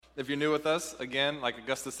If you're new with us, again, like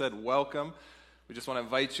Augusta said, welcome. We just want to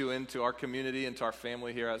invite you into our community, into our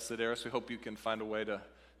family here at Sedaris. We hope you can find a way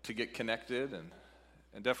to get connected, and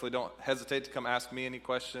definitely don't hesitate to come ask me any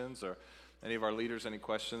questions or any of our leaders any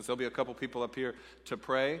questions. There'll be a couple people up here to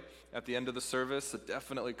pray at the end of the service. So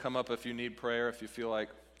definitely come up if you need prayer, if you feel like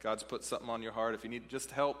God's put something on your heart, if you need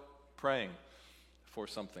just help praying for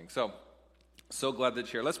something. So glad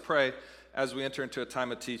that you're here. Let's pray as we enter into a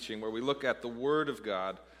time of teaching where we look at the Word of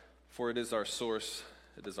God, for it is our source,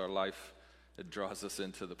 it is our life, it draws us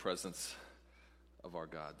into the presence of our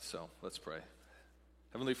God. So let's pray.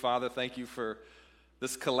 Heavenly Father, thank you for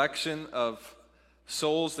this collection of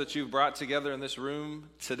souls that you've brought together in this room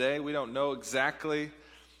today. We don't know exactly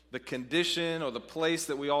the condition or the place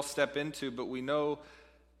that we all step into, but we know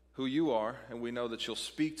who you are, and we know that you'll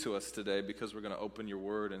speak to us today because we're going to open your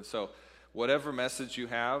word. And so whatever message you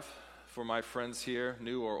have for my friends here,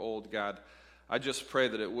 new or old, God, I just pray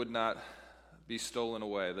that it would not be stolen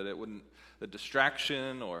away, that the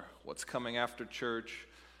distraction or what's coming after church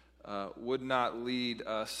would not lead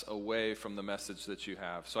us away from the message that you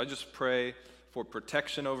have. So I just pray for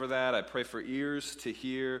protection over that. I pray for ears to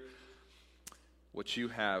hear what you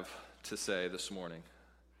have to say this morning.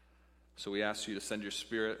 So we ask you to send your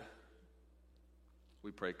Spirit.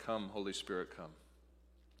 We pray, come, Holy Spirit, come.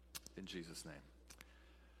 In Jesus' name.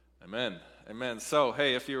 Amen. Amen. So,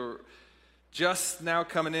 hey, if you're just now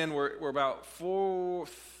coming in, we're about four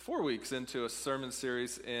weeks into a sermon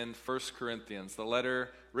series in 1 Corinthians, the letter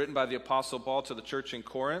written by the Apostle Paul to the church in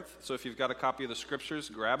Corinth. So if you've got a copy of the scriptures,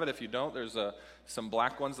 grab it. If you don't, there's some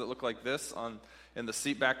black ones that look like this in the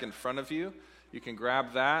seat back in front of you. You can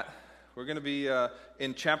grab that. We're going to be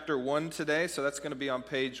in chapter 1 today, so that's going to be on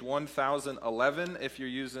page 1011 if you're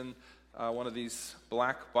using one of these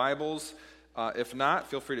black Bibles. If not,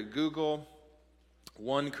 feel free to Google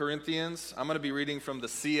 1 Corinthians. I'm going to be reading from the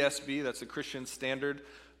CSB, that's a Christian Standard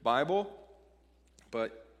Bible,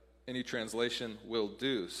 but any translation will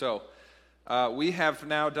do. So we have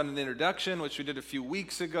now done an introduction, which we did a few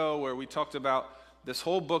weeks ago, where we talked about this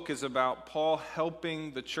whole book is about Paul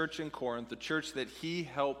helping the church in Corinth, the church that he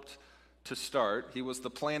helped to start. He was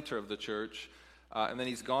the planter of the church, and then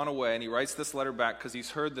he's gone away, and he writes this letter back because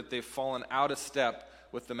he's heard that they've fallen out of step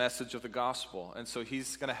with the message of the gospel. And so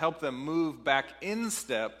he's going to help them move back in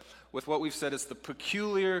step with what we've said is the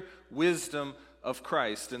peculiar wisdom of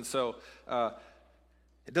Christ. And so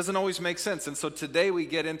it doesn't always make sense. And so today we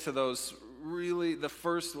get into those really,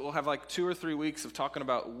 we'll have like 2 or 3 weeks of talking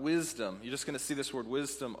about wisdom. You're just going to see this word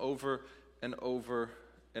wisdom over and over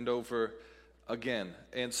and over again.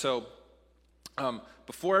 And so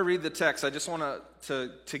before I read the text, I just want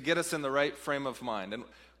to get us in the right frame of mind. And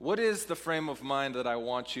what is the frame of mind that I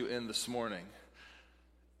want you in this morning?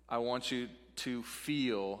 I want you to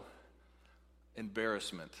feel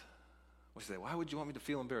embarrassment. You say, why would you want me to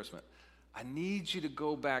feel embarrassment? I need you to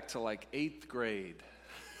go back to like 8th grade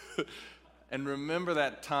and remember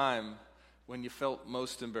that time when you felt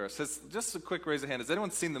most embarrassed. Just a quick raise of hand. Has anyone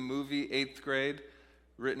seen the movie 8th Grade,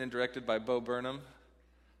 written and directed by Bo Burnham?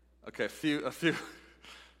 Okay, a few.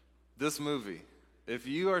 This movie. If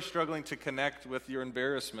you are struggling to connect with your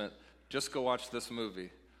embarrassment, just go watch this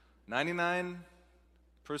movie. 99%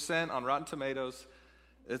 on Rotten Tomatoes.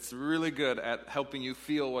 It's really good at helping you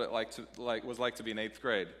feel what it was like to be in 8th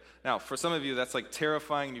grade. Now, for some of you, that's like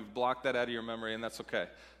terrifying. You've blocked that out of your memory, and that's okay.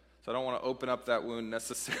 So I don't want to open up that wound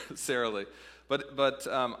necessarily. But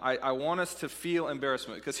I want us to feel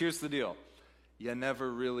embarrassment, because here's the deal. You never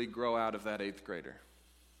really grow out of that 8th grader.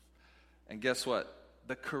 And guess what?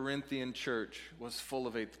 The Corinthian church was full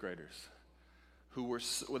of 8th graders who were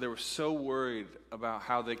so worried about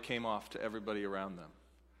how they came off to everybody around them.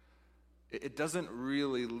 It doesn't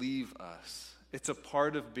really leave us. It's a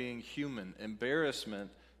part of being human. Embarrassment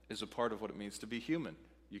is a part of what it means to be human.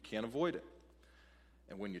 You can't avoid it.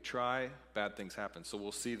 And when you try, bad things happen. So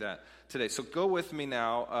we'll see that today. So go with me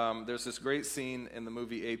now. There's this great scene in the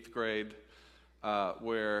movie 8th Grade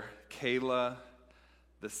where Kayla,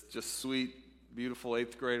 this just sweet, beautiful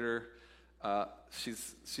 8th grader,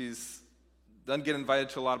 she's doesn't get invited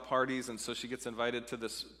to a lot of parties, and so she gets invited to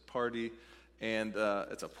this party, and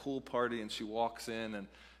it's a pool party, and she walks in, and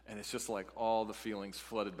it's just like all the feelings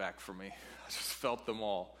flooded back for me. I just felt them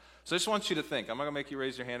all. So I just want you to think. I'm not going to make you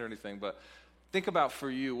raise your hand or anything, but think about for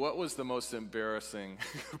you, what was the most embarrassing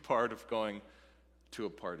part of going to a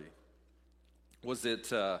party? Was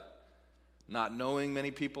it not knowing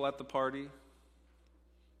many people at the party?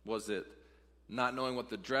 Was it not knowing what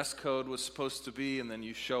the dress code was supposed to be, and then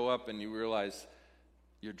you show up and you realize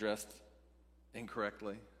you're dressed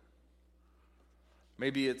incorrectly?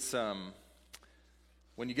 Maybe it's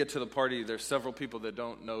when you get to the party, there's several people that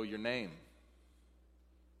don't know your name.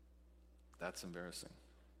 That's embarrassing.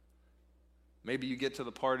 Maybe you get to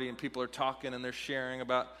the party and people are talking and they're sharing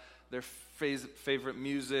about their favorite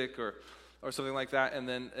music or something like that, and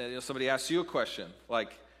then somebody asks you a question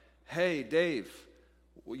like, hey, Dave,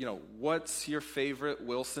 what's your favorite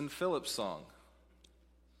Wilson Phillips song?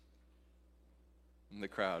 In the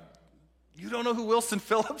crowd, you don't know who Wilson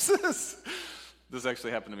Phillips is? This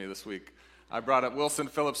actually happened to me this week. I brought up Wilson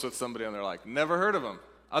Phillips with somebody, and they're like, never heard of him.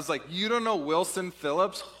 I was like, you don't know Wilson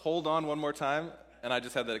Phillips? Hold on one more time. And I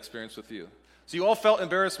just had that experience with you. So you all felt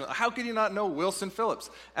embarrassment. How could you not know Wilson Phillips?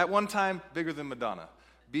 At one time, bigger than Madonna.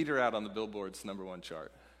 Beat her out on the Billboard's #1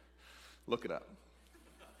 chart. Look it up.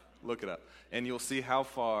 Look it up. And you'll see how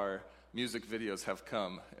far music videos have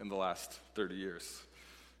come in the last 30 years.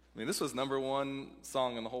 I mean, this was #1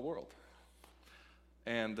 song in the whole world.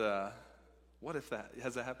 And what if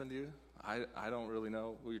has that happened to you? I don't really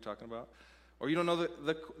know who you're talking about. Or you don't know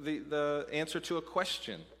the answer to a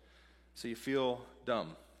question. So you feel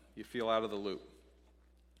dumb. You feel out of the loop.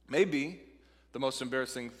 Maybe the most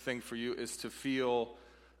embarrassing thing for you is to feel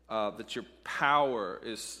that your power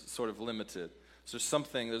is sort of limited. So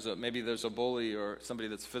maybe there's a bully or somebody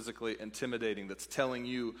that's physically intimidating that's telling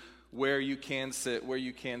you where you can sit, where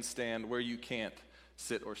you can stand, where you can't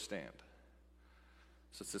sit or stand.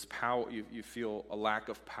 So it's this power, you feel a lack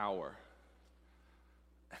of power.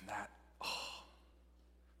 And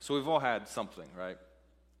So we've all had something, right?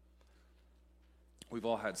 We've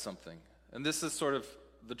all had something. And this is sort of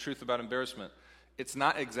the truth about embarrassment. It's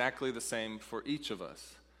not exactly the same for each of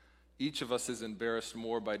us. Each of us is embarrassed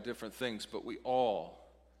more by different things, but we all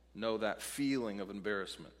know that feeling of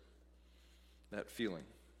embarrassment. That feeling.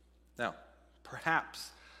 Now, perhaps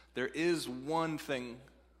there is one thing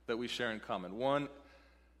that we share in common. One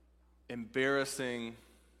embarrassing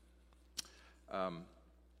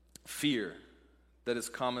fear that is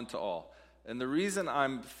common to all. And the reason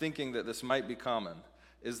I'm thinking that this might be common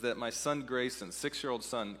is that my son Grayson, 6-year-old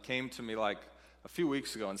son, came to me like a few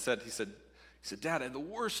weeks ago and he said, Dad, I had the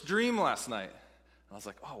worst dream last night. And I was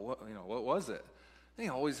like, oh, what was it? And he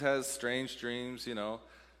always has strange dreams,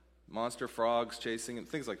 monster frogs chasing and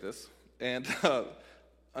things like this. And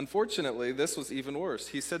unfortunately, this was even worse.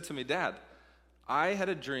 He said to me, Dad, I had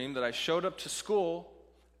a dream that I showed up to school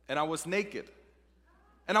and I was naked.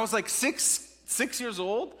 And I was like, six years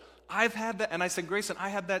old? I've had that. And I said, Grayson, I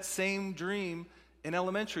had that same dream in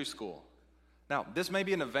elementary school. Now, this may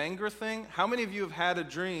be an Evanger thing. How many of you have had a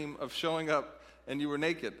dream of showing up and you were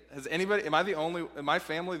naked? Am I the only, in my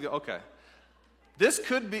family? Okay. This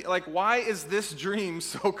could be, why is this dream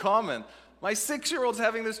so common? My 6-year-old's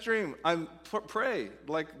having this dream. Pray.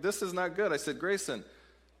 This is not good. I said, Grayson,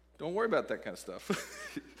 don't worry about that kind of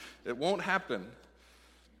stuff. It won't happen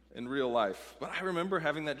in real life. But I remember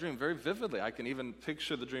having that dream very vividly. I can even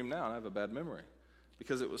picture the dream now, and I have a bad memory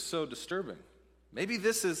because it was so disturbing. Maybe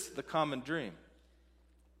this is the common dream.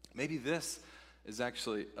 Maybe this is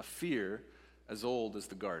actually a fear as old as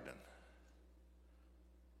the garden.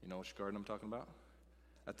 You know which garden I'm talking about?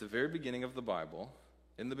 At the very beginning of the Bible,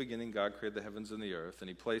 in the beginning God created the heavens and the earth, and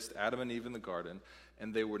he placed Adam and Eve in the garden,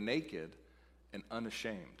 and they were naked and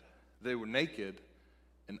unashamed. They were naked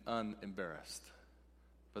and unembarrassed.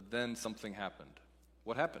 But then something happened.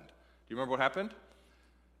 What happened? Do you remember what happened?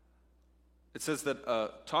 It says that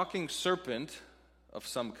a talking serpent of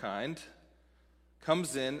some kind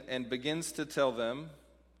comes in and begins to tell them,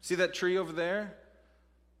 see that tree over there?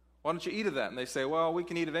 Why don't you eat of that? And they say, well, we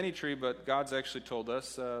can eat of any tree, but God's actually told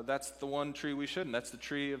us that's the one tree we shouldn't. That's the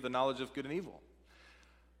tree of the knowledge of good and evil.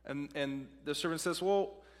 And the serpent says,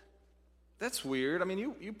 well, that's weird. I mean,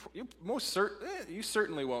 you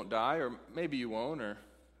certainly won't die, or maybe you won't, or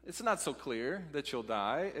it's not so clear that you'll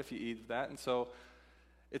die if you eat that. And so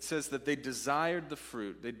it says that they desired the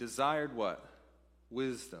fruit. They desired what?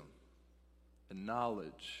 Wisdom and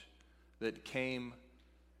knowledge that came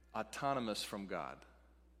autonomous from God.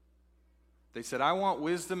 They said, I want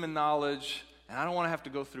wisdom and knowledge, and I don't want to have to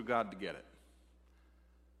go through God to get it.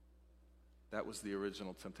 That was the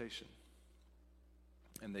original temptation.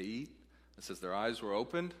 And they eat. It says their eyes were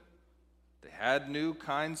opened. They had new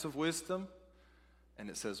kinds of wisdom. And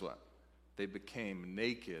it says what? They became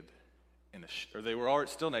naked, or they were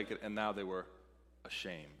still naked, and now they were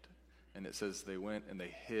ashamed. And it says they went and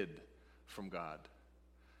they hid from God.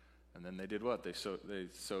 And then they did what? They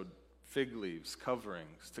sewed fig leaves,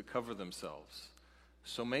 coverings, to cover themselves.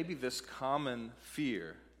 So maybe this common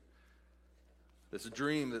fear, this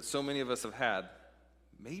dream that so many of us have had,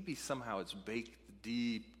 maybe somehow it's baked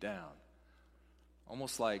deep down.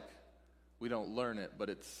 Almost like we don't learn it, but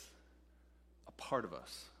it's a part of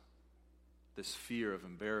us. this fear of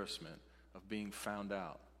embarrassment, of being found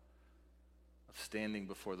out, of standing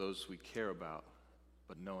before those we care about,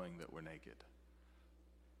 but knowing that we're naked.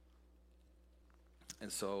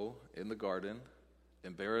 And so, in the garden,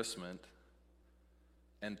 embarrassment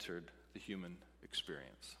entered the human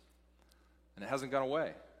experience. And it hasn't gone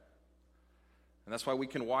away. And that's why we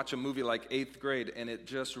can watch a movie like 8th Grade and it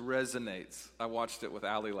just resonates. I watched it with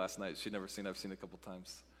Allie last night. She'd never seen it. I've seen it a couple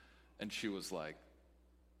times. And she was like,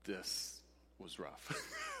 this was rough.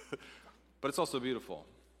 But it's also beautiful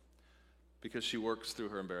because she works through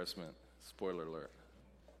her embarrassment. Spoiler alert.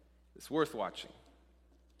 It's worth watching.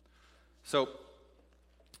 So,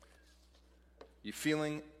 you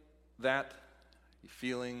feeling that? You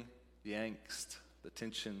feeling the angst, the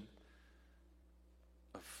tension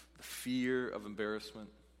of the fear of embarrassment?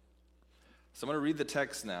 So I'm going to read the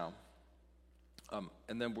text now,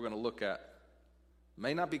 and then we're going to look at,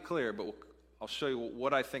 may not be clear, but I'll show you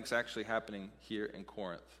what I think is actually happening here in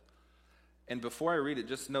Corinth. And before I read it,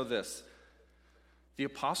 just know this. The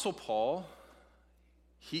Apostle Paul,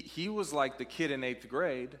 he was like the kid in 8th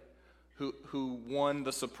grade who won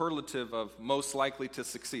the superlative of most likely to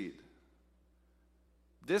succeed.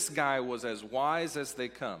 This guy was as wise as they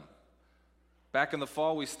come. Back in the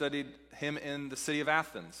fall, we studied him in the city of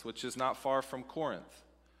Athens, which is not far from Corinth.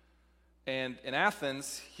 And in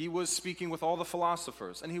Athens, he was speaking with all the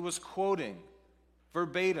philosophers, and he was quoting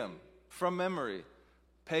verbatim from memory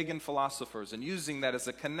pagan philosophers and using that as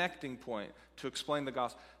a connecting point to explain the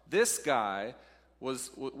gospel. This guy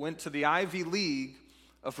went to the Ivy League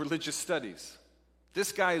of religious studies.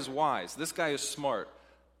 This guy is wise. This guy is smart.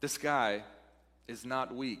 This guy is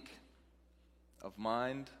not weak of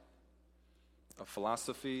mind, of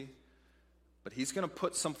philosophy, but he's going to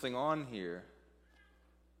put something on here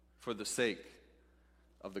for the sake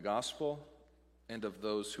of the gospel and of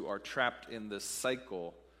those who are trapped in this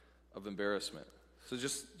cycle of embarrassment. So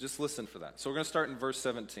just listen for that. So we're going to start in verse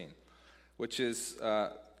 17, which is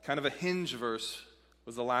kind of a hinge verse,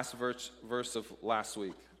 was the last verse of last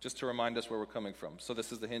week, just to remind us where we're coming from. So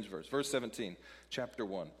this is the hinge verse. Verse 17, chapter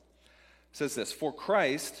 1. It says this, "For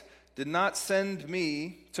Christ did not send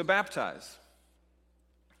me to baptize."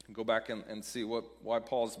 Go back and see why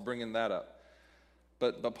Paul's bringing that up.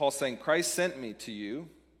 But Paul's saying, Christ sent me to you,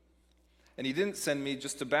 and he didn't send me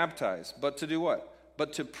just to baptize, but to do what?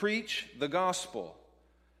 But to preach the gospel,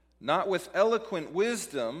 not with eloquent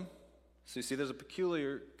wisdom. So you see, there's a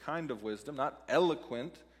peculiar kind of wisdom, not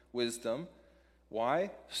eloquent wisdom.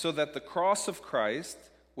 Why? So that the cross of Christ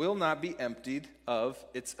will not be emptied of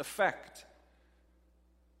its effect.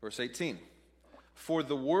 Verse 18. For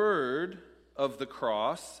the word of the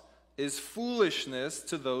cross is foolishness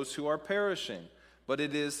to those who are perishing, but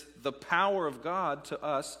it is the power of God to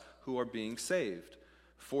us who are being saved.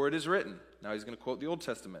 For it is written, now he's going to quote the Old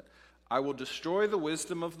Testament, I will destroy the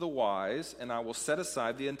wisdom of the wise, and I will set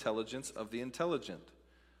aside the intelligence of the intelligent.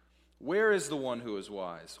 Where is the one who is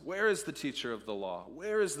wise? Where is the teacher of the law?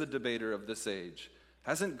 Where is the debater of this age?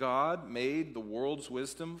 Hasn't God made the world's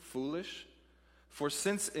wisdom foolish? For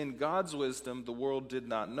since in God's wisdom the world did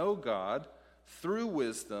not know God, through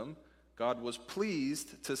wisdom God was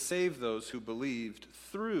pleased to save those who believed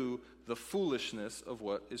through the foolishness of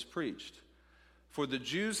what is preached. For the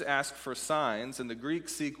Jews ask for signs and the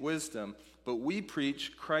Greeks seek wisdom, but we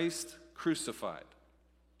preach Christ crucified,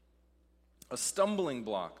 a stumbling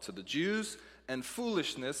block to the Jews and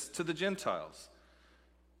foolishness to the Gentiles.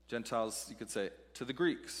 Gentiles, you could say, to the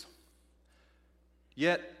Greeks.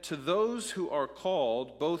 Yet to those who are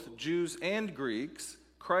called, both Jews and Greeks,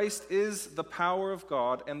 Christ is the power of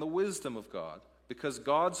God and the wisdom of God, because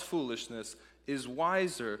God's foolishness is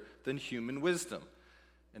wiser than human wisdom,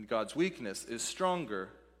 and God's weakness is stronger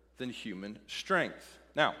than human strength.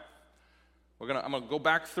 Now, I'm going to go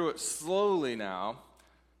back through it slowly now,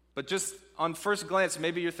 but just on first glance,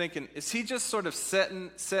 maybe you're thinking, is he just sort of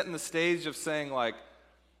setting the stage of saying like,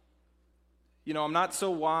 you know, I'm not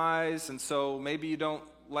so wise, and so maybe you don't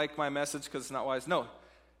like my message because it's not wise. No,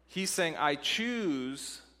 he's saying, I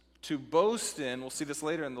choose to boast in, we'll see this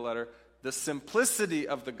later in the letter, the simplicity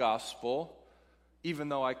of the gospel, even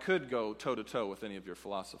though I could go toe-to-toe with any of your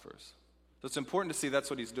philosophers. So it's important to see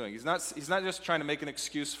that's what he's doing. He's not just trying to make an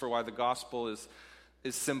excuse for why the gospel is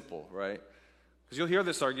simple, right? Because you'll hear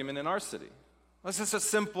this argument in our city. It's just a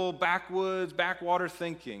simple backwoods, backwater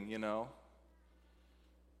thinking, you know.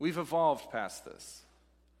 We've evolved past this.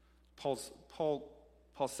 Paul's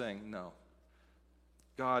saying, no.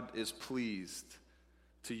 God is pleased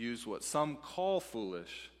to use what some call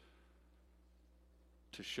foolish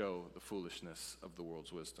to show the foolishness of the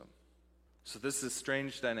world's wisdom. So this is a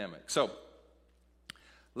strange dynamic. So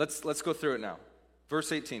let's go through it now.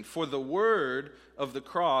 Verse 18, for the word of the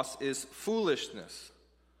cross is foolishness.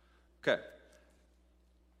 Okay.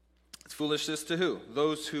 It's foolishness to who?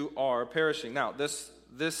 Those who are perishing. Now,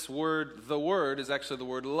 this word, the word, is actually the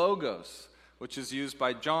word logos, which is used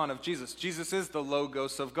by John of Jesus. Jesus is the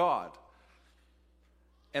logos of God.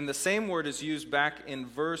 And the same word is used back in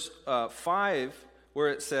verse 5, where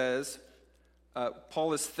it says,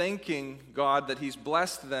 Paul is thanking God that he's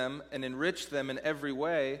blessed them and enriched them in every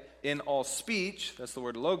way in all speech, that's the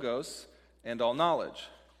word logos, and all knowledge.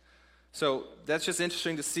 So that's just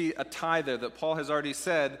interesting to see a tie there that Paul has already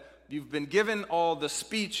said, you've been given all the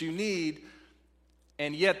speech you need,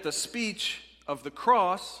 and yet the speech of the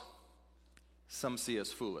cross, some see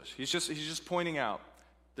as foolish. He's just pointing out,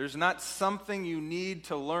 there's not something you need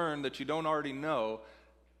to learn that you don't already know.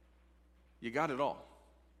 You got it all.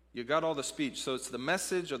 You got all the speech. So it's the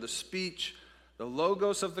message or the speech, the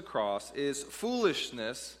logos of the cross is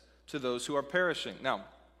foolishness to those who are perishing. Now,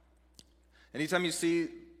 anytime you see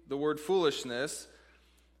the word foolishness,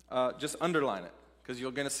 just underline it, because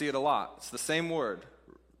you're going to see it a lot. It's the same word,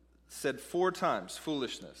 said 4 times,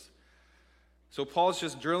 foolishness. So Paul's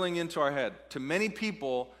just drilling into our head. To many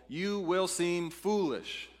people, you will seem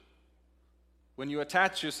foolish when you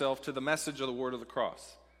attach yourself to the message of the word of the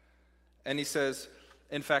cross. And he says,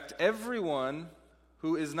 in fact, everyone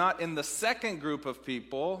who is not in the second group of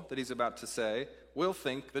people that he's about to say will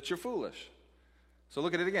think that you're foolish. So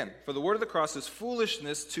look at it again. For the word of the cross is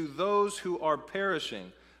foolishness to those who are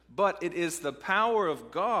perishing, but it is the power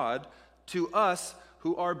of God to us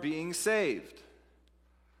who are being saved.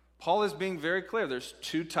 Paul is being very clear. There's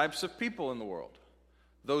 2 types of people in the world.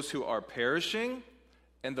 Those who are perishing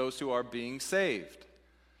and those who are being saved.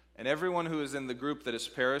 And everyone who is in the group that is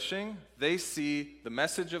perishing, they see the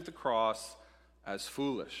message of the cross as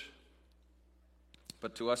foolish.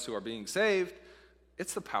 But to us who are being saved,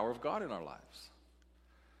 it's the power of God in our lives.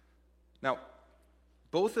 Now,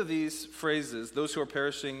 both of these phrases, those who are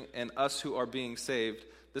perishing and us who are being saved,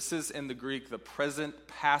 this is in the Greek the present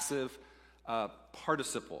passive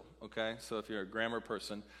participle, okay? So if you're a grammar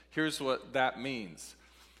person, here's what that means.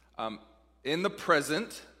 In the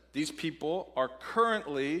present, these people are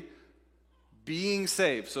currently being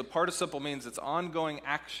saved. So participle means it's ongoing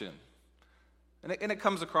action. And it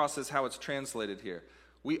comes across as how it's translated here.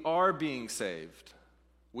 We are being saved.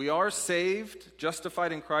 We are saved,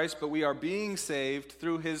 justified in Christ, but we are being saved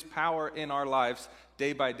through his power in our lives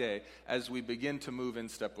day by day as we begin to move in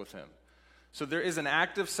step with him. So there is an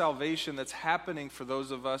act of salvation that's happening for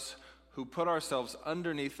those of us who put ourselves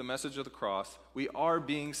underneath the message of the cross. We are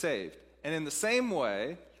being saved. And in the same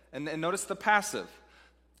way, and notice the passive,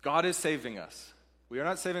 God is saving us. We are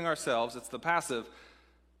not saving ourselves, it's the passive.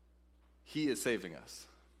 He is saving us.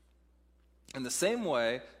 In the same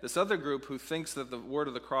way, this other group who thinks that the word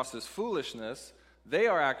of the cross is foolishness, they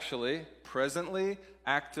are actually presently,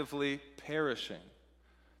 actively perishing.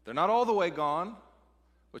 They're not all the way gone,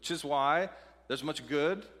 which is why there's much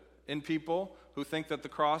good in people who think that the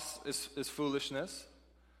cross is foolishness.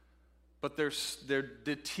 But they're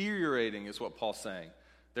deteriorating, is what Paul's saying.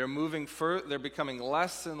 They're moving further, they're becoming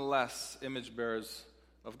less and less image bearers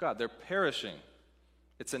of God. They're perishing.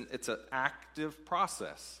 It's an active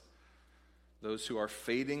process. Those who are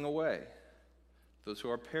fading away, those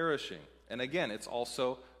who are perishing. And again, it's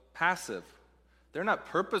also passive. They're not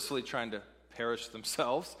purposely trying to perish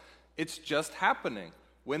themselves. It's just happening.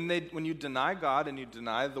 When you deny God and you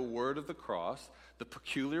deny the word of the cross, the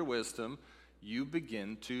peculiar wisdom, you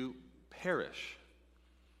begin to perish.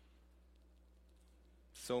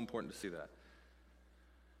 So important to see that.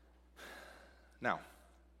 Now,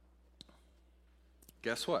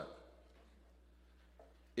 guess what?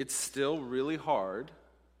 It's still really hard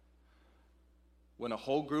when a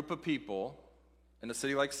whole group of people in a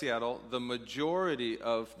city like Seattle, the majority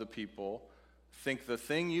of the people think the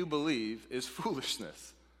thing you believe is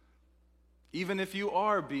foolishness. Even if you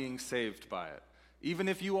are being saved by it, even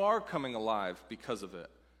if you are coming alive because of it,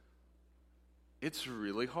 it's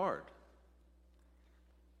really hard.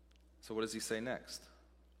 So what does he say next?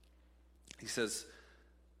 He says,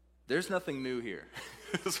 there's nothing new here.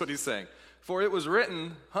 That's what he's saying. For it was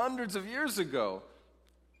written hundreds of years ago,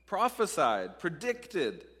 prophesied,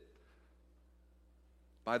 predicted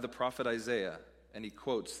by the prophet Isaiah. And he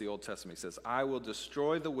quotes the Old Testament. He says, I will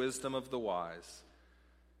destroy the wisdom of the wise,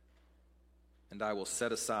 and I will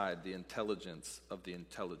set aside the intelligence of the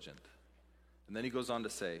intelligent. And then he goes on to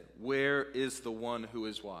say, where is the one who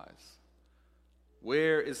is wise?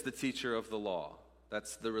 Where is the teacher of the law?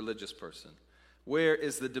 That's the religious person. Where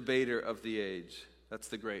is the debater of the age? That's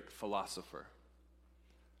the great philosopher.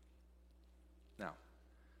 Now,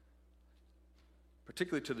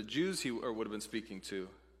 particularly to the Jews he would have been speaking to,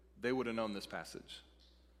 they would have known this passage.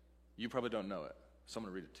 You probably don't know it, so I'm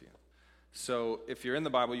going to read it to you. So if you're in the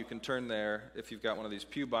Bible, you can turn there. If you've got one of these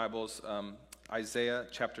pew Bibles, Isaiah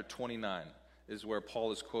chapter 29 is where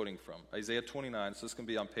Paul is quoting from. Isaiah 29, so this can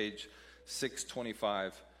be on page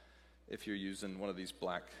 625 if you're using one of these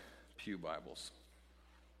black pew Bibles.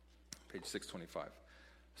 Page 625.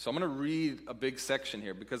 So I'm going to read a big section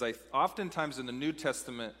here because oftentimes in the New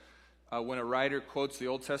Testament, when a writer quotes the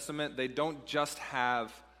Old Testament, they don't just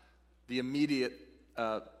have the immediate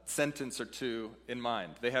sentence or two in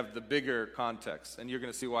mind. They have the bigger context, and you're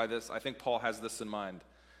going to see why I think Paul has this in mind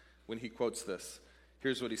when he quotes this.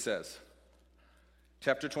 Here's what he says.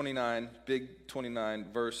 Chapter 29, big 29,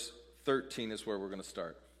 verse 13 is where we're going to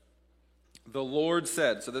start. The Lord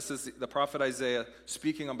said, so this is the prophet Isaiah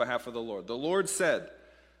speaking on behalf of the Lord. The Lord said,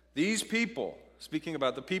 these people, speaking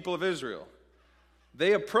about the people of Israel,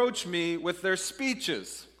 they approach me with their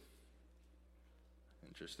speeches.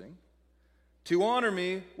 Interesting. To honor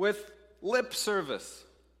me with lip service.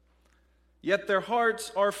 Yet their hearts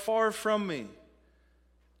are far from me,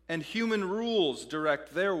 and human rules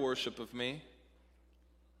direct their worship of me.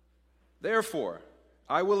 Therefore,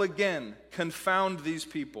 I will again confound these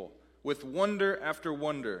people with wonder after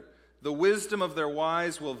wonder. The wisdom of their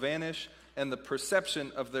wise will vanish, and the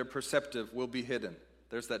perception of their perceptive will be hidden.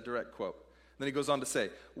 There's that direct quote. Then he goes on to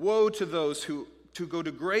say, woe to those who go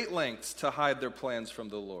to great lengths to hide their plans from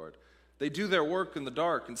the Lord. They do their work in the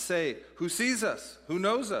dark and say, who sees us? Who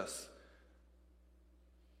knows us?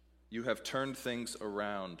 You have turned things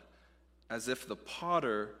around as if the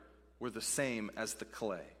potter were the same as the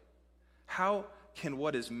clay. How can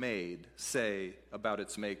what is made say about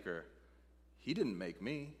its maker, he didn't make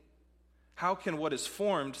me? How can what is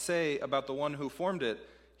formed say about the one who formed it,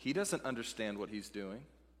 he doesn't understand what he's doing?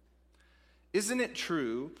 Isn't it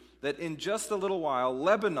true that in just a little while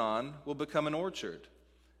Lebanon will become an orchard,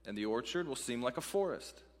 and the orchard will seem like a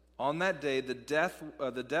forest? On that day the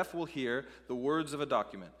deaf will hear the words of a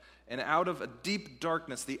document, and out of a deep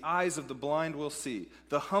darkness the eyes of the blind will see.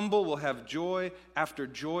 The humble will have joy after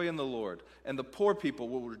joy in the Lord, and the poor people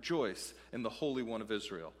will rejoice in the Holy One of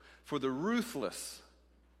Israel. For the ruthless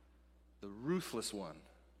one,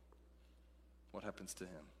 what happens to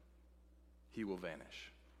him? He will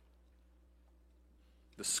vanish.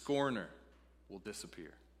 The scorner will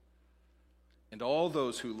disappear. And all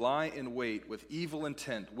those who lie in wait with evil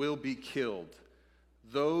intent will be killed.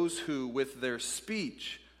 Those who with their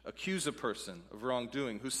speech accuse a person of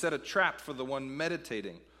wrongdoing, who set a trap for the one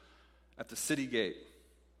meditating at the city gate,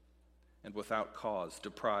 and without cause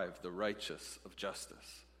deprive the righteous of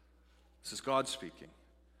justice. This is God speaking.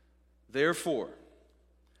 Therefore,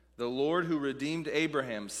 the Lord who redeemed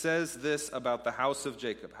Abraham says this about the house of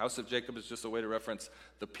Jacob. House of Jacob is just a way to reference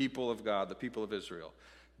the people of God, the people of Israel.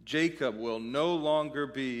 Jacob will no longer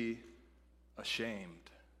be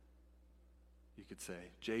ashamed. You could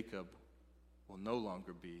say, Jacob will no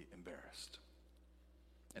longer be embarrassed,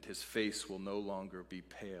 and his face will no longer be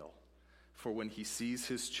pale. For when he sees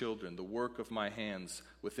his children, the work of my hands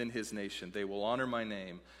within his nation, they will honor my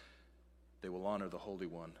name. They will honor the Holy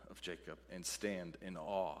One of Jacob and stand in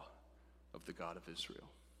awe of the God of Israel.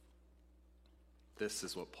 This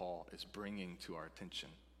is what Paul is bringing to our attention.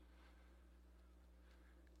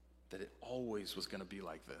 That it always was going to be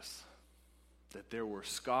like this. That there were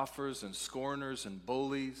scoffers and scorners and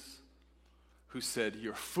bullies who said,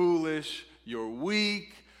 you're foolish, you're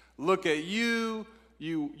weak, look at you,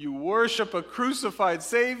 you worship a crucified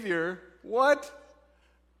Savior. What?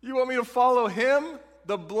 You want me to follow him?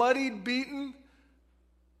 The bloodied, beaten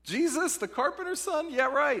Jesus, the carpenter's son? Yeah,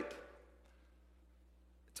 right.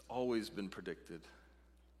 It's always been predicted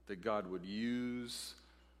that God would use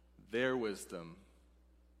their wisdom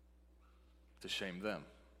to shame them.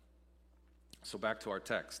 So back to our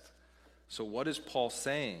text. So what is Paul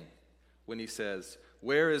saying when he says,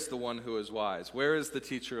 where is the one who is wise? Where is the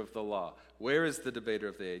teacher of the law? Where is the debater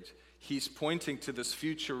of the age? He's pointing to this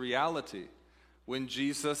future reality when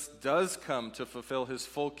Jesus does come to fulfill his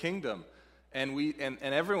full kingdom and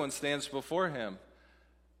everyone stands before him.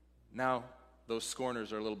 Now those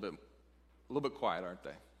scorners are a little bit quiet, aren't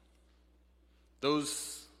they?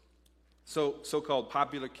 Those so-called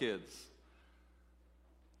popular kids,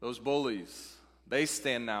 those bullies, they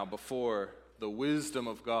stand now before the wisdom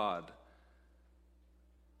of God.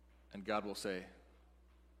 And God will say,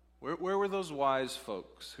 where were those wise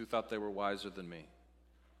folks who thought they were wiser than me?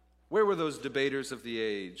 Where were those debaters of the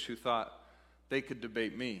age who thought they could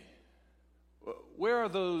debate me? Where are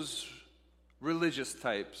those religious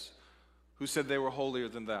types who said they were holier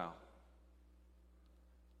than thou?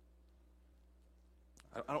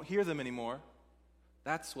 I don't hear them anymore.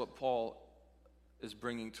 That's what Paul is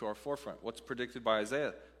bringing to our forefront. What's predicted by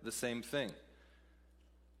Isaiah? The same thing.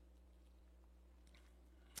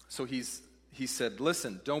 So he said,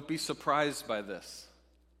 listen, don't be surprised by this.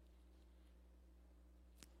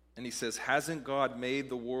 And he says, hasn't God made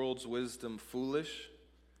the world's wisdom foolish?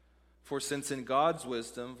 For since in God's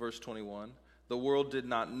wisdom, verse 21, the world did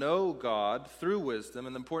not know God through wisdom,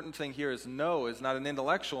 and the important thing here is know is not an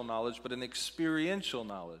intellectual knowledge, but an experiential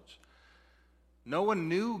knowledge. No one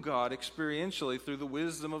knew God experientially through the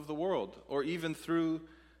wisdom of the world, or even through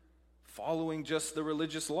following just the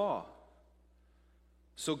religious law.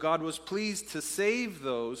 So God was pleased to save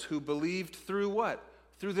those who believed through what?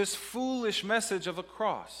 Through this foolish message of a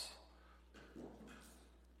cross.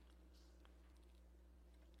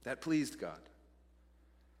 That pleased God.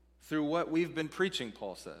 Through what we've been preaching,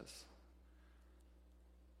 Paul says.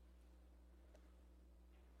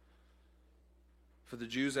 For the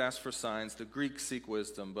Jews ask for signs, the Greeks seek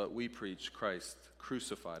wisdom, but we preach Christ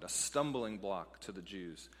crucified, a stumbling block to the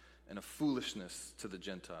Jews and a foolishness to the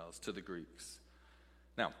Gentiles, to the Greeks.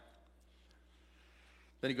 Now,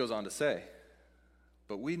 then he goes on to say,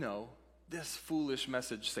 but we know this foolish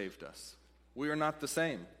message saved us. We are not the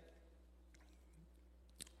same.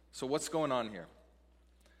 So what's going on here?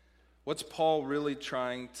 What's Paul really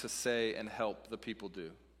trying to say and help the people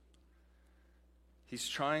do? He's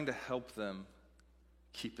trying to help them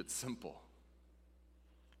keep it simple.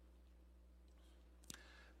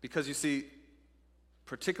 Because you see,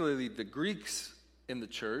 particularly the Greeks in the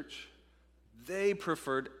church, they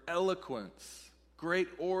preferred eloquence, great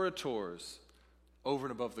orators, over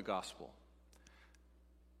and above the gospel.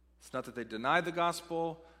 It's not that they denied the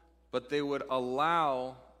gospel, but they would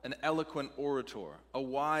allow an eloquent orator, a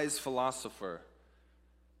wise philosopher,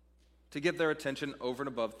 to get their attention over and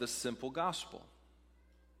above the simple gospel.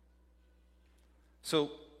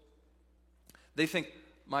 So they think,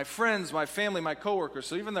 my friends, my family, my coworkers,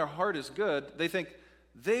 so even their heart is good, they think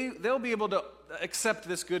they'll be able to accept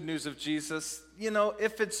this good news of Jesus,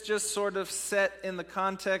 if it's just sort of set in the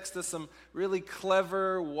context of some really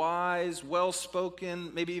clever, wise,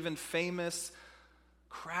 well-spoken, maybe even famous,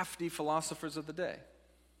 crafty philosophers of the day.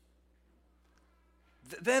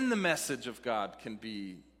 Then the message of God can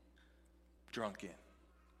be drunk in.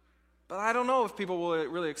 But I don't know if people will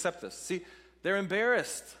really accept this. See, they're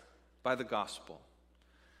embarrassed by the gospel.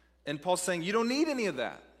 And Paul's saying, you don't need any of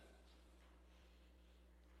that.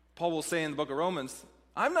 Paul will say in the book of Romans,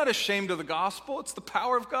 I'm not ashamed of the gospel. It's the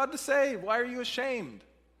power of God to save. Why are you ashamed?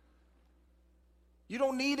 You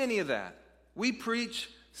don't need any of that. We preach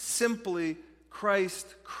simply Christ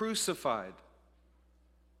crucified.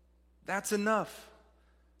 That's enough.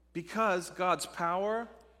 Because God's power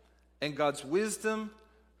and God's wisdom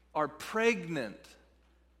are pregnant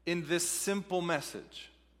in this simple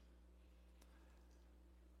message,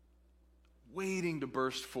 waiting to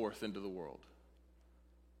burst forth into the world.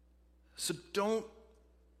 So don't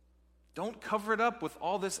cover it up with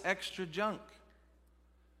all this extra junk.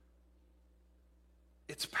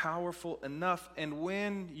 It's powerful enough, and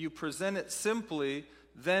when you present it simply,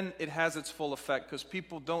 then it has its full effect, because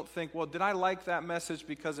people don't think, well, did I like that message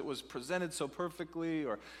because it was presented so perfectly,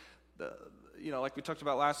 or like we talked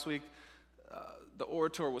about last week, the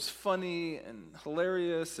orator was funny and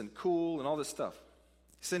hilarious and cool and all this stuff.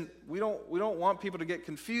 He said, we don't want people to get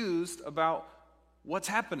confused about what's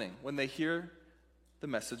happening when they hear the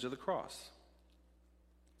message of the cross.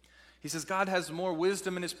 He says God has more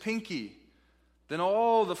wisdom in his pinky than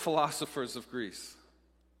all the philosophers of Greece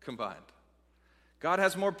combined. God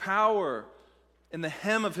has more power in the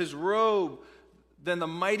hem of his robe than the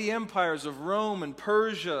mighty empires of Rome and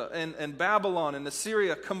Persia and Babylon and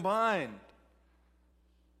Assyria combined.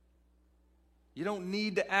 You don't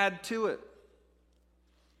need to add to it.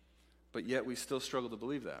 But yet we still struggle to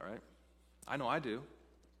believe that, right? I know I do.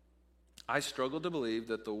 I struggle to believe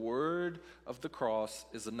that the word of the cross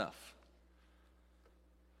is enough.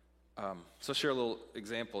 So I'll share a little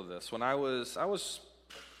example of this. When I was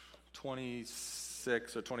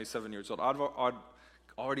 26 or 27 years old, I'd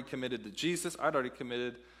already committed to Jesus. I'd already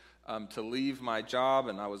committed to leave my job,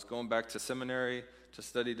 and I was going back to seminary to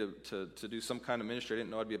study to do some kind of ministry. I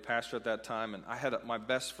didn't know I'd be a pastor at that time, and I had my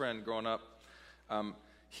best friend growing up.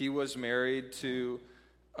 He was married to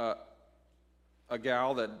a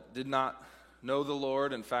gal that did not know the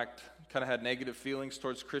Lord. In fact, kind of had negative feelings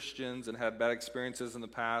towards Christians and had bad experiences in the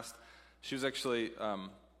past. She was actually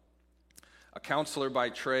a counselor by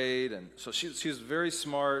trade, and so she was very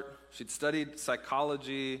smart. She'd studied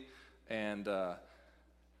psychology, and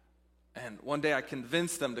one day I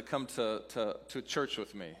convinced them to come to church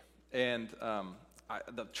with me. And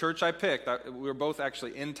the church I picked, we were both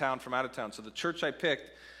actually in town from out of town, so the church I picked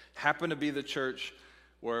happened to be the church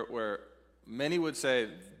where many would say,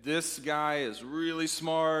 this guy is really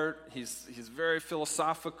smart, he's very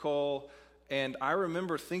philosophical, and I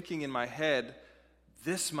remember thinking in my head,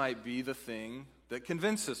 this might be the thing that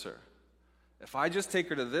convinces her. If I just take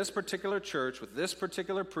her to this particular church with this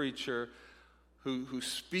particular preacher who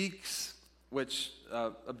speaks, which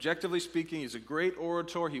objectively speaking, he's a great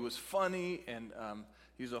orator, he was funny, and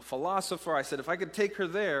he's a philosopher. I said, if I could take her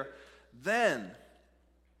there, then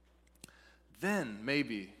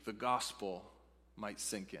maybe the gospel might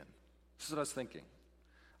sink in. This is what I was thinking.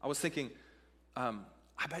 I was thinking,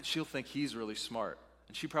 I bet she'll think he's really smart.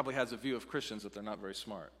 And she probably has a view of Christians that they're not very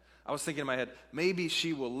smart. I was thinking in my head, maybe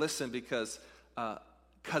she will listen because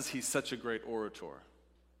he's such a great orator.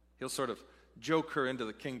 He'll sort of joke her into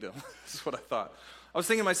the kingdom. This is what I thought. I was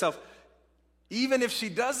thinking to myself, even if she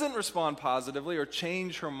doesn't respond positively or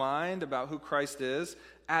change her mind about who Christ is,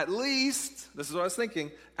 at least, this is what I was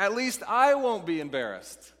thinking, at least I won't be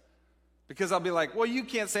embarrassed. Because I'll be like, well, you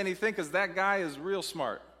can't say anything because that guy is real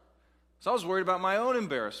smart. So I was worried about my own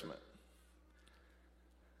embarrassment.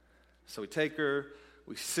 So we take her,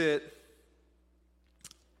 we sit.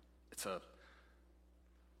 It's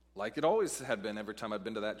like it always had been every time I've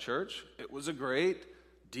been to that church. It was a great,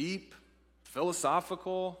 deep,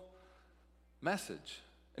 philosophical message.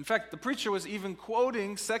 In fact, the preacher was even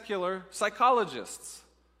quoting secular psychologists.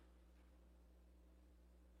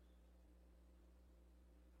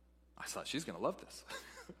 I thought, she's going to love this.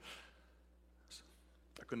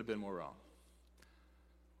 I couldn't have been more wrong.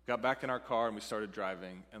 Got back in our car and we started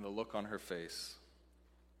driving, and the look on her face,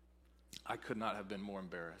 I could not have been more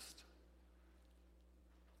embarrassed.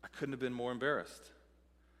 I couldn't have been more embarrassed.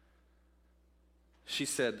 She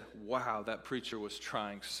said, wow, that preacher was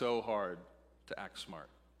trying so hard to act smart.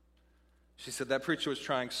 She said, that preacher was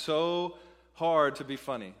trying so hard to be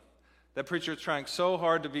funny. That preacher was trying so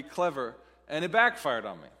hard to be clever, and it backfired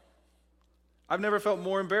on me. I've never felt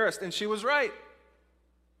more embarrassed, and she was right.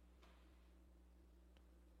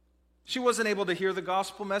 She wasn't able to hear the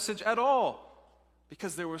gospel message at all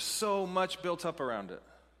because there was so much built up around it.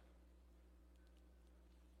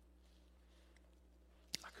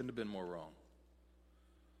 I couldn't have been more wrong.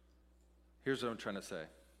 Here's what I'm trying to say.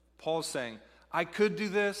 Paul's saying, I could do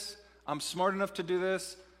this, I'm smart enough to do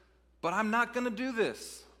this, but I'm not going to do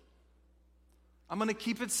this. I'm going to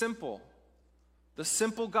keep it simple. The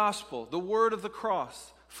simple gospel, the word of the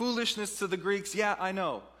cross, foolishness to the Greeks, yeah, I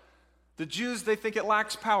know. The Jews, they think it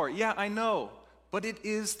lacks power. Yeah, I know. But it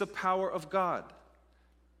is the power of God.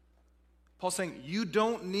 Paul's saying, you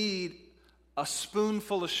don't need a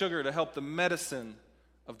spoonful of sugar to help the medicine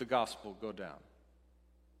of the gospel go down.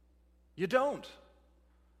 You don't.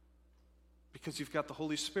 Because you've got the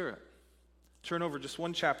Holy Spirit. Turn over just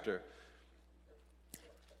one chapter.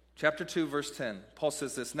 Chapter 2, verse 10. Paul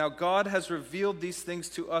says this, now God has revealed these things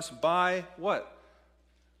to us by what?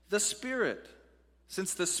 The Spirit.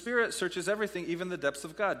 Since the Spirit searches everything, even the depths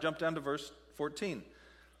of God. Jump down to verse 14.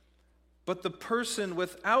 But the person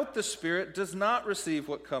without the Spirit does not receive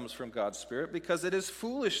what comes from God's Spirit because it is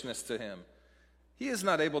foolishness to him. He is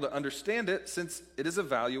not able to understand it since it is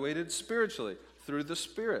evaluated spiritually through the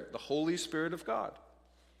Spirit, the Holy Spirit of God.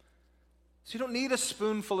 So you don't need a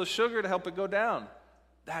spoonful of sugar to help it go down.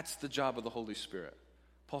 That's the job of the Holy Spirit.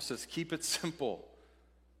 Paul says, keep it simple.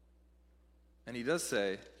 And he does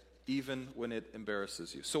say, even when it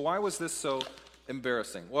embarrasses you. So why was this so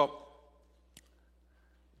embarrassing? Well,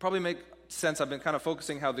 probably make sense. I've been kind of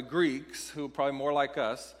focusing how the Greeks, who are probably more like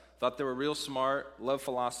us, thought they were real smart, loved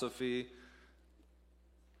philosophy.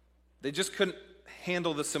 They just couldn't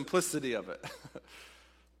handle the simplicity of it.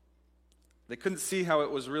 They couldn't see how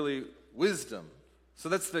it was really wisdom. So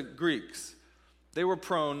that's the Greeks. They were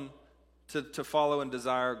prone to follow and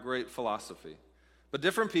desire great philosophy. But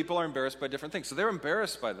different people are embarrassed by different things. So they're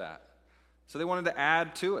embarrassed by that. So they wanted to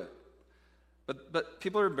add to it. But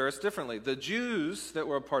people are embarrassed differently. The Jews that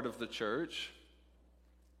were a part of the church,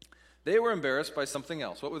 they were embarrassed by something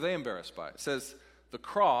else. What were they embarrassed by? It says the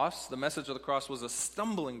cross, the message of the cross, was a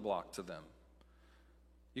stumbling block to them.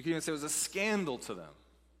 You can even say it was a scandal to them.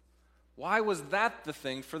 Why was that the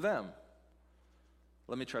thing for them?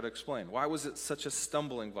 Let me try to explain. Why was it such a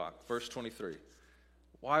stumbling block? Verse 23.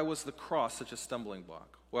 Why was the cross such a stumbling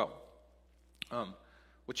block? Well,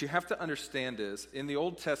 what you have to understand is, in the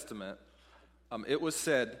Old Testament, it was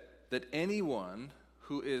said that anyone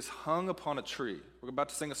who is hung upon a tree, we're about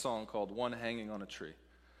to sing a song called One Hanging on a Tree.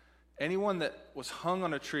 Anyone that was hung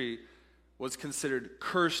on a tree was considered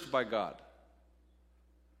cursed by God.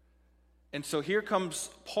 And so here comes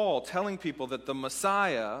Paul telling people that the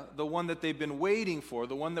Messiah, the one that they've been waiting for,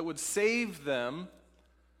 the one that would save them,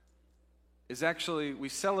 is actually, we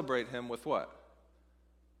celebrate him with what?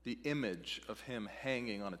 The image of him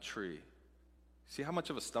hanging on a tree. See how much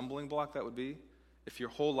of a stumbling block that would be? If your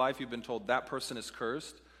whole life you've been told that person is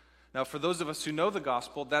cursed. Now, for those of us who know the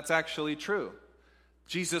gospel, that's actually true.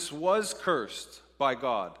 Jesus was cursed by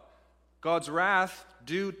God. God's wrath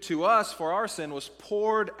due to us for our sin was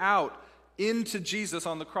poured out into Jesus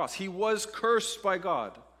on the cross. He was cursed by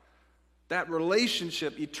God. That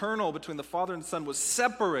relationship, eternal, between the Father and the Son was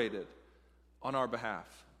separated on our behalf.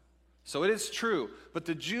 So it is true. But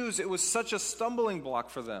the Jews, it was such a stumbling block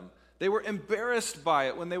for them. They were embarrassed by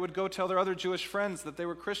it when they would go tell their other Jewish friends that they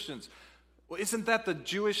were Christians. Well, isn't that the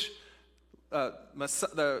Jewish,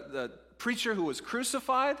 the preacher who was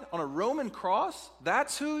crucified on a Roman cross?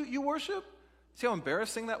 That's who you worship? See how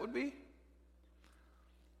embarrassing that would be?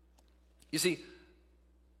 You see,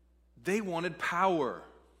 they wanted power.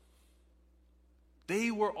 They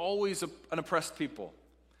were always an oppressed people.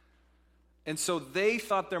 And so they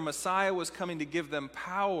thought their Messiah was coming to give them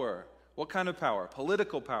power. What kind of power?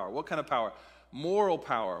 Political power. What kind of power? Moral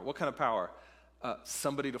power. What kind of power?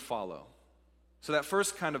 Somebody to follow. So that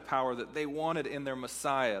first kind of power that they wanted in their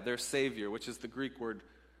Messiah, their Savior, which is the Greek word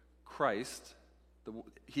Christ. The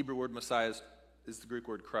Hebrew word Messiah is the Greek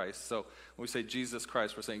word Christ. So when we say Jesus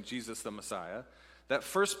Christ, we're saying Jesus the Messiah. That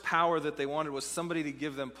first power that they wanted was somebody to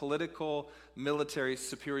give them political, military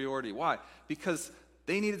superiority. Why? Because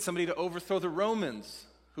they needed somebody to overthrow the Romans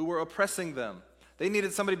who were oppressing them. They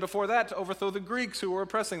needed somebody before that to overthrow the Greeks who were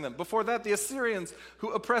oppressing them. Before that, the Assyrians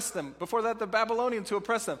who oppressed them. Before that, the Babylonians who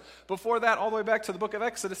oppressed them. Before that, all the way back to the book of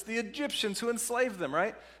Exodus, the Egyptians who enslaved them,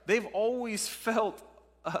 right? They've always felt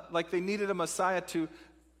like they needed a Messiah to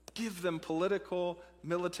give them political,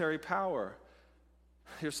 military power.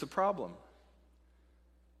 Here's the problem.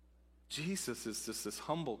 Jesus is just this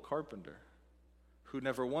humble carpenter who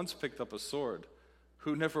never once picked up a sword,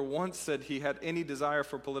 who never once said he had any desire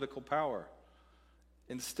for political power.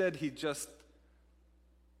 Instead, he just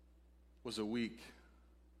was a weak,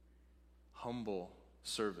 humble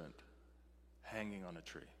servant hanging on a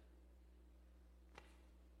tree.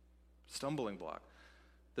 Stumbling block.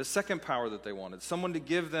 The second power that they wanted, someone to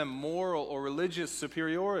give them moral or religious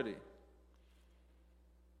superiority.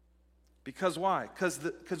 Because why?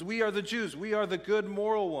 Because we are the Jews. We are the good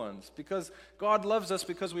moral ones. Because God loves us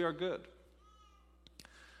because we are good.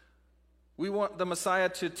 We want the Messiah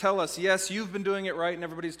to tell us, yes, you've been doing it right and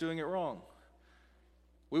everybody's doing it wrong.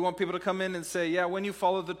 We want people to come in and say, yeah, when you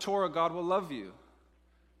follow the Torah, God will love you.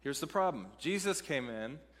 Here's the problem. Jesus came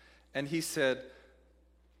in and he said,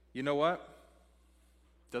 you know what?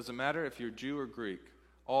 Doesn't matter if you're Jew or Greek.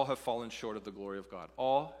 All have fallen short of the glory of God.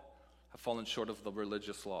 All have fallen short of the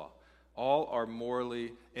religious law. All are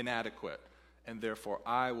morally inadequate. And therefore,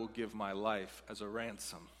 I will give my life as a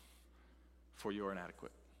ransom for your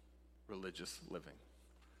inadequate religious living.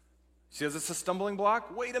 See, is this a stumbling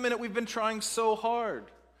block? Wait a minute, we've been trying so hard.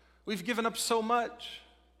 We've given up so much.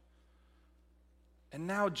 And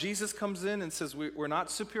now Jesus comes in and says, we're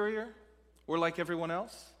not superior. We're like everyone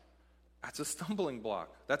else. That's a stumbling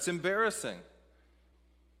block. That's embarrassing.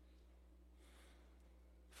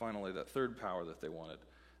 Finally, that third power that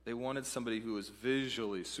they wanted somebody who was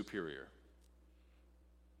visually superior.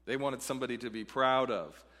 They wanted somebody to be proud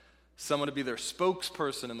of, someone to be their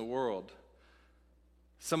spokesperson in the world,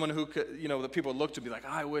 someone who could, that people would look to be like,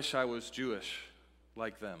 I wish I was Jewish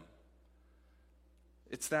like them.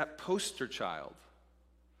 It's that poster child.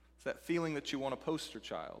 It's that feeling that you want a poster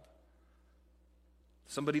child.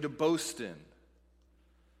 Somebody to boast in.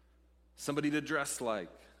 Somebody to dress like.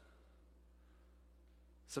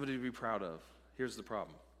 Somebody to be proud of. Here's the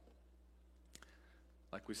problem.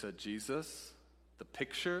 Like we said, Jesus, the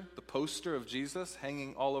picture, the poster of Jesus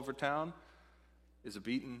hanging all over town is a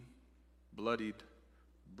beaten, bloodied,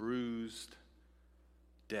 bruised,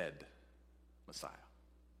 dead Messiah.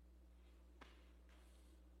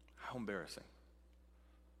 How embarrassing.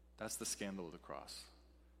 That's the scandal of the cross.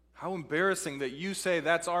 How embarrassing that you say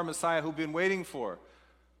that's our Messiah who we've been waiting for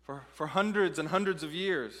hundreds and hundreds of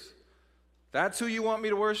years. That's who you want me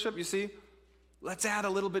to worship? You see, let's add a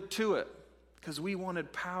little bit to it because we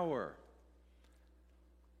wanted power.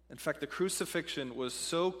 In fact, the crucifixion was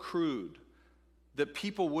so crude that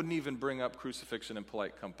people wouldn't even bring up crucifixion in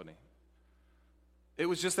polite company. It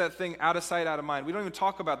was just that thing out of sight, out of mind. We don't even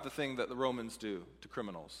talk about the thing that the Romans do to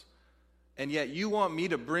criminals. And yet you want me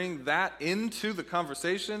to bring that into the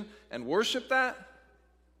conversation and worship that?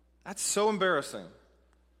 That's so embarrassing.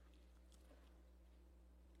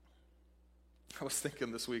 I was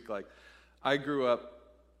thinking this week, I grew up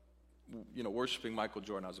worshiping Michael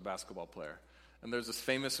Jordan. I was a basketball player. And there's this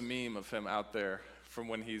famous meme of him out there from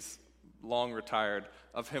when he's long retired,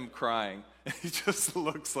 of him crying. And he just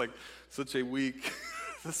looks like such a weak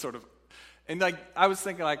sort of, and I was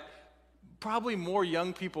thinking probably more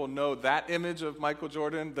young people know that image of Michael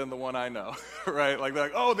Jordan than the one I know, right? They're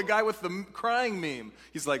like, oh, the guy with the crying meme.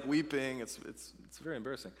 He's weeping. It's very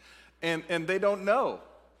embarrassing. And they don't know.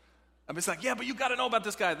 It's yeah, but you got to know about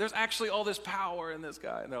this guy. There's actually all this power in this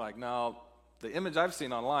guy. And they're like, no, the image I've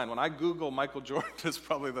seen online, when I Google Michael Jordan, is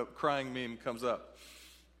probably the crying meme comes up.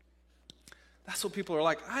 That's what people are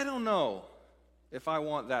like. I don't know if I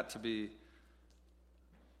want that to be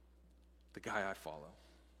the guy I follow.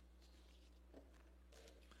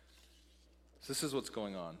 So this is what's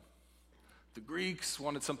going on. The Greeks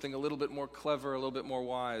wanted something a little bit more clever, a little bit more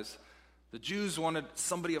wise. The Jews wanted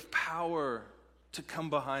somebody of power to come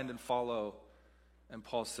behind and follow. And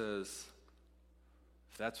Paul says,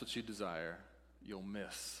 if that's what you desire, you'll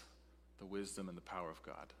miss the wisdom and the power of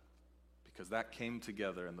God. Because that came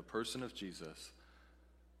together in the person of Jesus,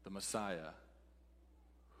 the Messiah,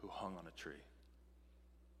 who hung on a tree.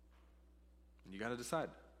 And you got to decide.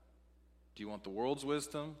 Do you want the world's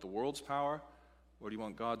wisdom, the world's power, or do you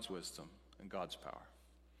want God's wisdom and God's power?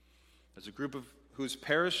 There's a group who's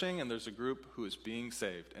perishing, and there's a group who is being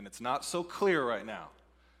saved. And it's not so clear right now,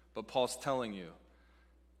 but Paul's telling you,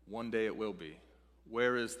 one day it will be.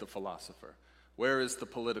 Where is the philosopher? Where is the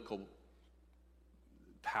political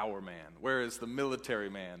power man? Where is the military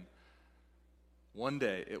man? One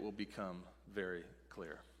day it will become very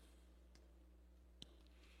clear.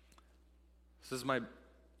 This is my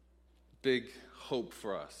big hope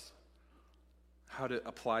for us, how to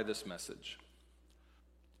apply this message.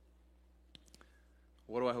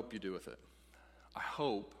 What do I hope you do with it? I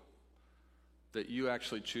hope that you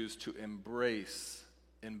actually choose to embrace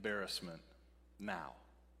embarrassment now.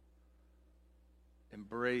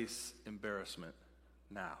 Embrace embarrassment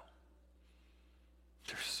now.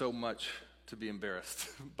 There's so much to be embarrassed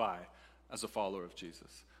by as a follower of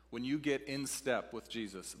Jesus. When you get in step with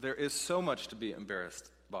Jesus, there is so much to be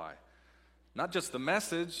embarrassed by. Not just the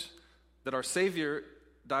message that our Savior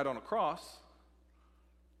died on a cross,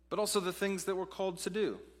 but also the things that we're called to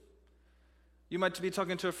do. You might be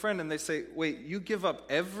talking to a friend and they say, wait, you give up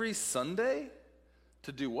every Sunday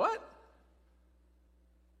to do what?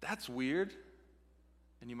 That's weird.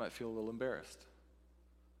 And you might feel a little embarrassed.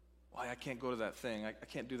 Why, I can't go to that thing. I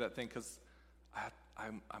can't do that thing because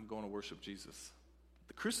I'm going to worship Jesus.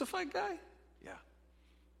 The crucified guy? Yeah.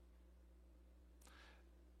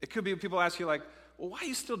 It could be people ask you well, why do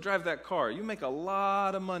you still drive that car? You make a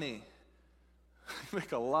lot of money. You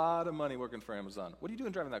make a lot of money working for Amazon. What are you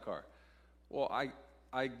doing driving that car? Well,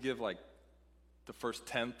 I give the first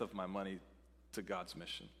 10th of my money to God's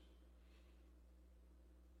mission.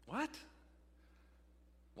 What?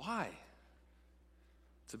 Why?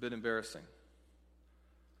 It's a bit embarrassing.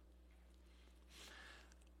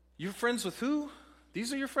 You're friends with who?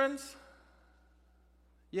 These are your friends?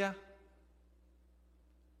 Yeah.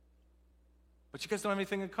 But you guys don't have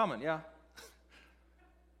anything in common, yeah.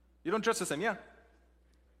 You don't dress the same, yeah.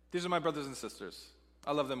 These are my brothers and sisters.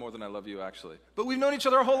 I love them more than I love you, actually. But we've known each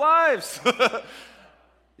other our whole lives.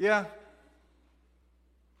 Yeah.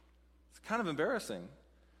 It's kind of embarrassing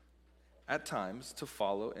at times to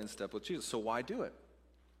follow in step with Jesus. So why do it?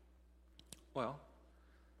 Well,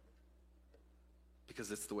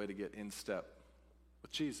 because it's the way to get in step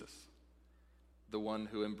with Jesus, the one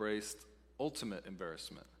who embraced ultimate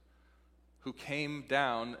embarrassment, who came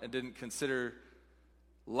down and didn't consider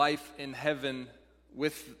life in heaven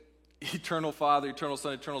with eternal Father, eternal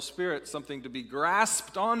Son, eternal Spirit something to be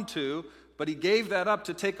grasped onto, but he gave that up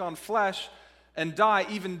to take on flesh and die,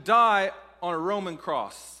 even die on a Roman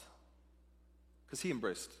cross, because he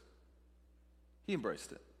embraced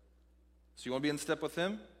it. So you want to be in step with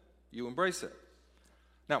him? You embrace it.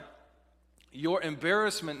 Now, your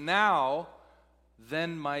embarrassment now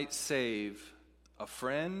then might save a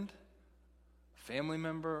friend, family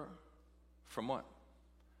member, from what?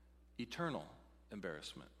 Eternal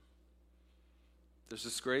embarrassment. There's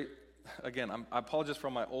this great, again, I apologize for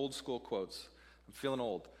all my old school quotes. I'm feeling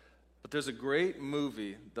old. But there's a great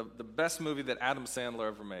movie, the best movie that Adam Sandler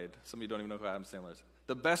ever made. Some of you don't even know who Adam Sandler is.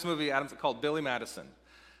 The best movie called Billy Madison.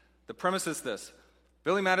 The premise is this.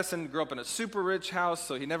 Billy Madison grew up in a super rich house,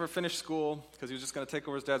 so he never finished school because he was just going to take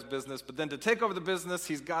over his dad's business. But then to take over the business,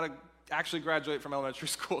 he's got to actually graduate from elementary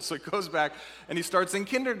school. So he goes back and he starts in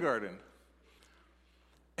kindergarten.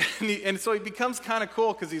 And so he becomes kind of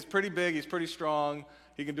cool because he's pretty big, he's pretty strong,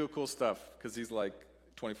 he can do cool stuff because he's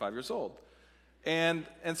 25 years old. And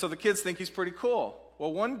so the kids think he's pretty cool.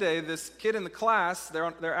 Well, one day, this kid in the class,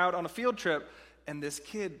 they're out on a field trip, and this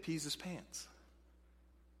kid pees his pants.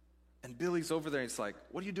 And Billy's over there, and he's like,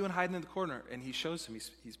 what are you doing hiding in the corner? And he shows him he's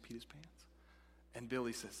peed his pants. And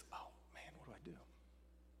Billy says, oh, man, what do I do?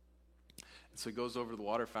 And so he goes over to the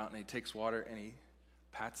water fountain, and he takes water, and he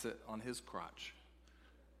pats it on his crotch.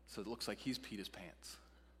 So it looks like he's peed his pants.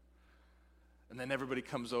 And then everybody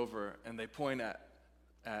comes over, and they point at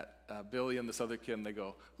Billy and this other kid, and they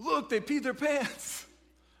go, look, they peed their pants.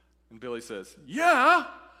 And Billy says, yeah,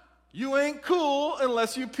 you ain't cool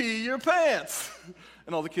unless you pee your pants.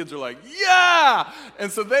 And all the kids are like, yeah! And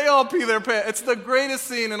so they all pee their pants. It's the greatest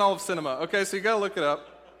scene in all of cinema. Okay, so you got to look it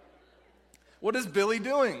up. What is Billy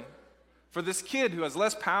doing for this kid who has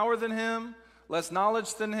less power than him, less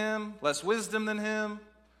knowledge than him, less wisdom than him?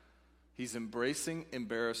 He's embracing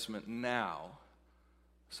embarrassment now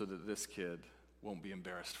so that this kid won't be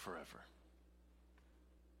embarrassed forever.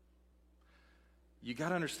 You got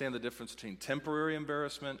to understand the difference between temporary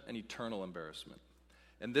embarrassment and eternal embarrassment.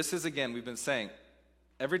 And this is, again, we've been saying,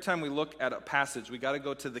 every time we look at a passage, we got to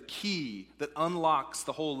go to the key that unlocks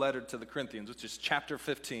the whole letter to the Corinthians, which is chapter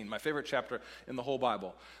 15, my favorite chapter in the whole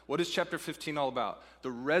Bible. What is chapter 15 all about?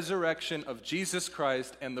 The resurrection of Jesus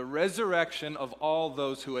Christ and the resurrection of all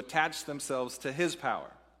those who attach themselves to his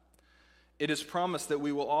power. It is promised that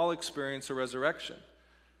we will all experience a resurrection,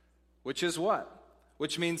 which is what?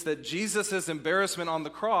 Which means that Jesus' embarrassment on the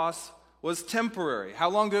cross was temporary. How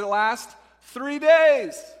long did it last? 3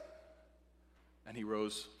 days. And he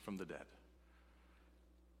rose from the dead.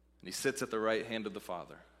 And he sits at the right hand of the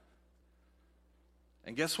Father.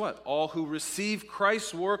 And guess what? All who receive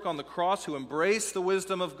Christ's work on the cross, who embrace the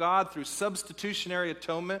wisdom of God through substitutionary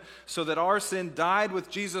atonement, so that our sin died with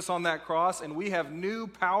Jesus on that cross, and we have new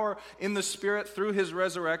power in the Spirit through his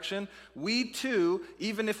resurrection, we too,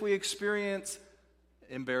 even if we experience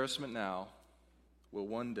embarrassment now, will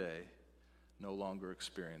one day no longer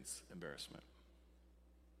experience embarrassment.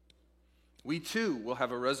 We too will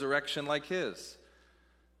have a resurrection like his,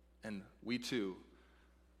 and we too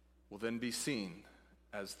will then be seen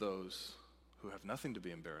as those who have nothing to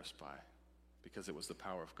be embarrassed by, because it was the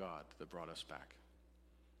power of God that brought us back.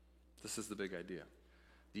 This is the big idea.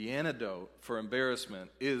 The antidote for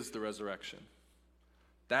embarrassment is the resurrection.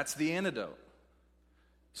 That's the antidote.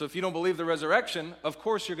 So if you don't believe the resurrection, of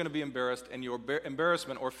course you're going to be embarrassed, and your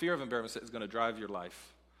embarrassment or fear of embarrassment is going to drive your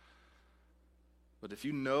life. But if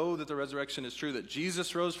you know that the resurrection is true, that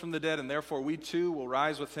Jesus rose from the dead, and therefore we too will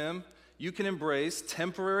rise with him, you can embrace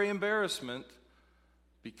temporary embarrassment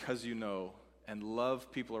because you know and love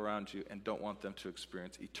people around you and don't want them to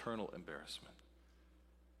experience eternal embarrassment.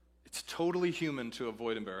 It's totally human to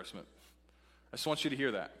avoid embarrassment. I just want you to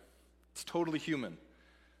hear that. It's totally human.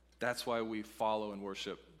 That's why we follow and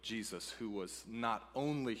worship Jesus, who was not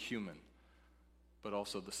only human, but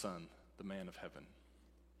also the Son, the man of heaven.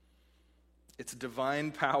 It's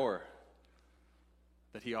divine power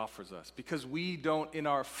that he offers us, because we don't, in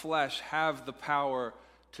our flesh, have the power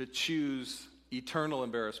to choose eternal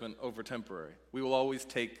embarrassment over temporary. We will always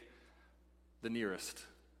take the nearest,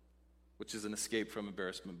 which is an escape from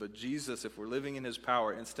embarrassment. But Jesus, if we're living in his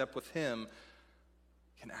power and step with him,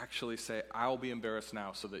 can actually say, I'll be embarrassed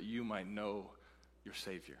now so that you might know your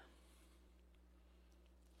Savior.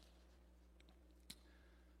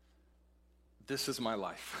 This is my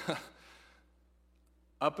life.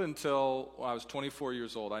 Up until I was 24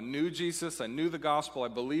 years old, I knew Jesus, I knew the gospel, I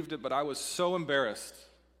believed it, but I was so embarrassed.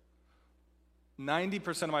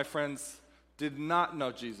 90% of my friends did not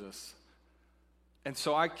know Jesus. And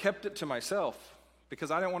so I kept it to myself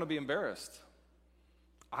because I didn't want to be embarrassed.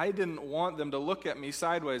 I didn't want them to look at me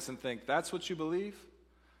sideways and think, that's what you believe?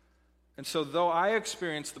 And so though I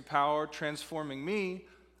experienced the power transforming me,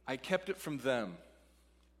 I kept it from them.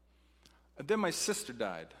 And then my sister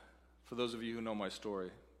died, for those of you who know my story.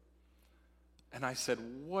 And I said,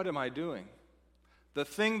 what am I doing? The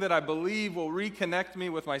thing that I believe will reconnect me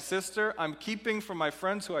with my sister, I'm keeping from my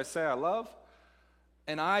friends who I say I love.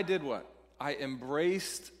 And I did what? I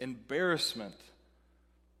embraced embarrassment.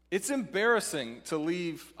 It's embarrassing to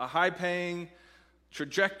leave a high-paying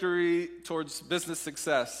trajectory towards business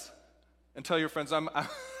success and tell your friends, I'm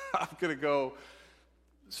going to go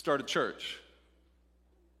start a church.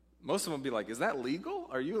 Most of them would be like, is that legal?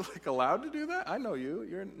 Are you allowed to do that? I know you.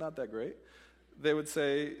 You're not that great. They would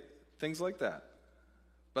say things like that.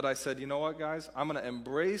 But I said, you know what, guys? I'm going to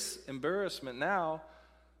embrace embarrassment now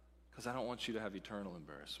because I don't want you to have eternal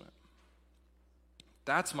embarrassment.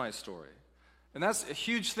 That's my story. And that's a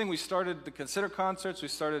huge thing. We started the Consider concerts. We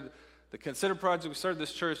started the Consider Project. We started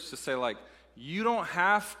this church to say, you don't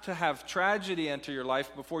have to have tragedy enter your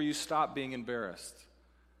life before you stop being embarrassed.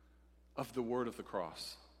 of the word of the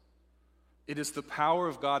cross. It is the power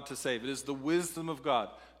of God to save. It is the wisdom of God.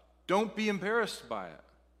 Don't be embarrassed by it.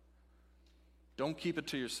 Don't keep it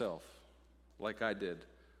to yourself like I did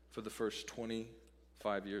for the first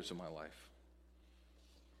 25 years of my life.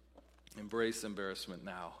 Embrace embarrassment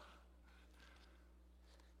now.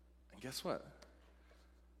 And guess what?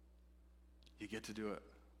 You get to do it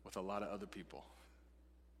with a lot of other people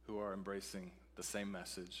who are embracing the same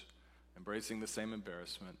message, embracing the same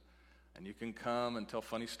embarrassment. And you can come and tell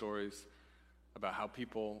funny stories about how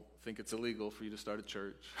people think it's illegal for you to start a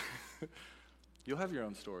church. You'll have your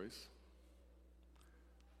own stories.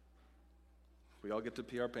 We all get to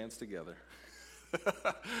pee our pants together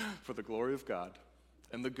for the glory of God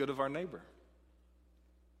and the good of our neighbor.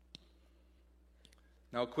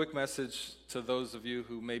 Now, a quick message to those of you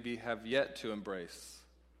who maybe have yet to embrace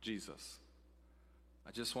Jesus.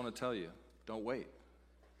 I just want to tell you, don't wait.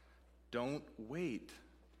 Don't wait.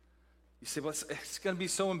 You say, well, it's going to be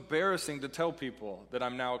so embarrassing to tell people that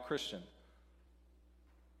I'm now a Christian.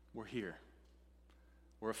 We're here.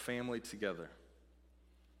 We're a family together.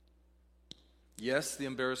 Yes, the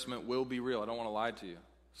embarrassment will be real. I don't want to lie to you.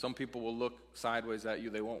 Some people will look sideways at you.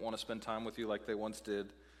 They won't want to spend time with you like they once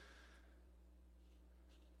did.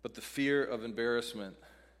 But the fear of embarrassment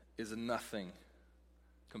is nothing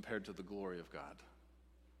compared to the glory of God.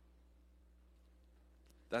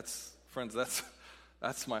 Friends,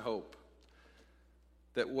 that's my hope.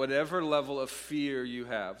 That whatever level of fear you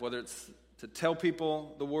have, whether it's to tell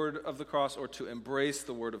people the word of the cross or to embrace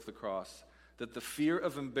the word of the cross, that the fear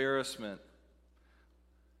of embarrassment,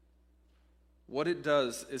 what it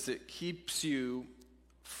does is it keeps you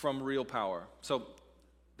from real power. So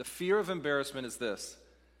the fear of embarrassment is this.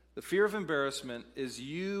 The fear of embarrassment is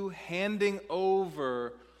you handing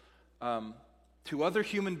over to other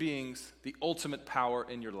human beings the ultimate power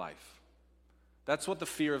in your life. That's what the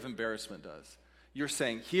fear of embarrassment does. You're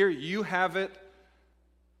saying, here, you have it,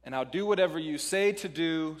 and I'll do whatever you say to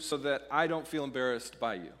do so that I don't feel embarrassed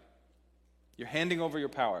by you. You're handing over your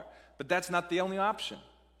power. But that's not the only option.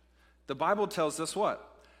 The Bible tells us what?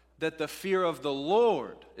 That the fear of the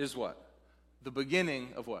Lord is what? The beginning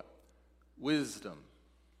of what? Wisdom.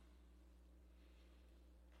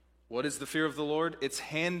 What is the fear of the Lord? It's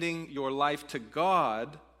handing your life to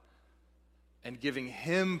God and giving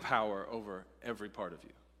Him power over every part of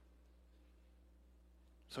you.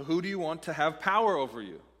 So who do you want to have power over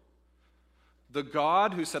you? The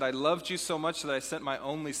God who said, I loved you so much that I sent my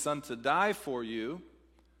only Son to die for you,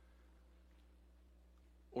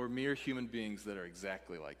 or mere human beings that are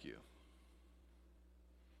exactly like you?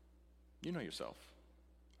 You know yourself.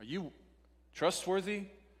 Are you trustworthy?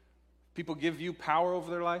 People give you power over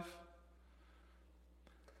their life?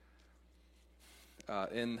 At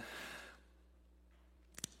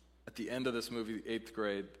the end of this movie, 8th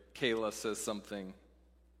grade, Kayla says something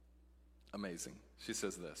amazing. She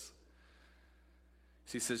says this.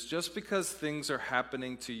 She says, just because things are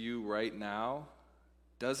happening to you right now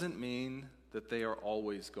doesn't mean that they are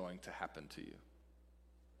always going to happen to you.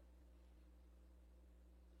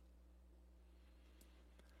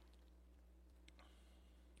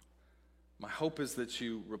 My hope is that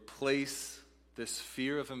you replace this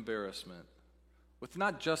fear of embarrassment with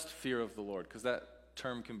not just fear of the Lord, because that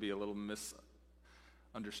term can be a little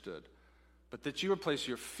misunderstood, but that you replace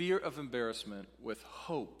your fear of embarrassment with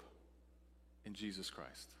hope in Jesus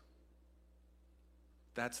Christ.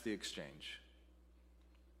 That's the exchange.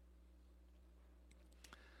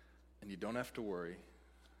 And you don't have to worry,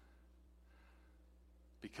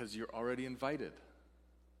 because you're already invited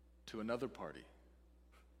to another party,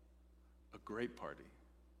 a great party,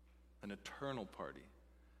 an eternal party,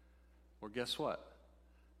 where guess what?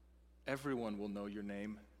 Everyone will know your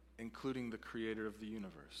name, including the creator of the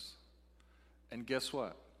universe. And guess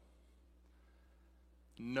what?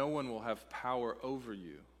 No one will have power over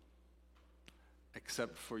you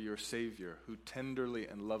except for your Savior, who tenderly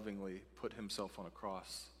and lovingly put himself on a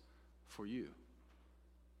cross for you.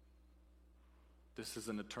 This is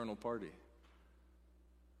an eternal party.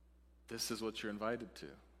 This is what you're invited to.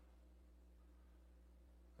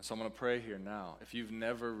 So I'm going to pray here now. If you've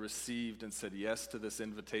never received and said yes to this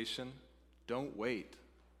invitation, don't wait.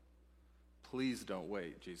 Please don't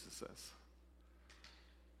wait, Jesus says.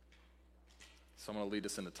 So I'm going to lead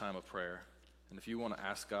us in a time of prayer. And if you want to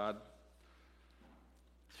ask God,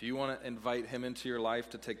 if you want to invite him into your life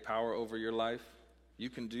to take power over your life, you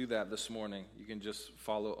can do that this morning. You can just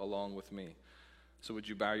follow along with me. So would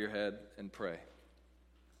you bow your head and pray?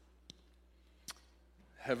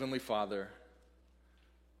 Heavenly Father,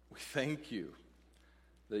 we thank you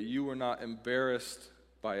that you were not embarrassed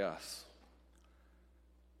by us.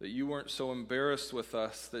 that you weren't so embarrassed with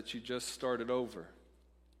us that you just started over.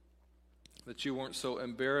 That you weren't so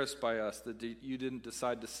embarrassed by us that you didn't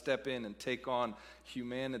decide to step in and take on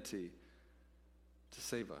humanity to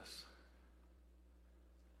save us.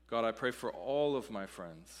 God, I pray for all of my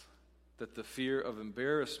friends that the fear of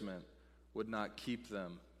embarrassment would not keep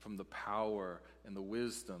them from the power and the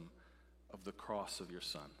wisdom of the cross of your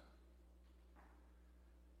Son.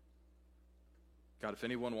 God, if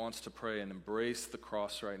anyone wants to pray and embrace the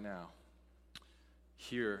cross right now,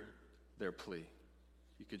 hear their plea.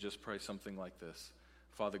 You could just pray something like this.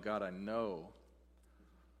 Father God, I know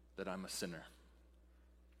that I'm a sinner.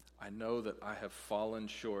 I know that I have fallen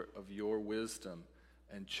short of your wisdom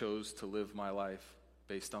and chose to live my life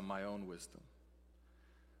based on my own wisdom.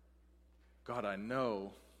 God, I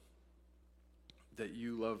know that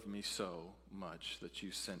you love me so much that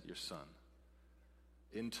you sent your Son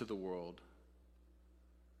into the world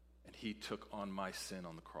and he took on my sin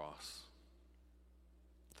on the cross.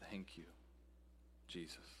 Thank you,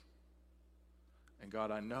 Jesus. And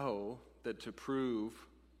God, I know that to prove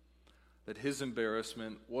that his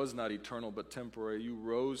embarrassment was not eternal but temporary, you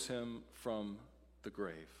rose him from the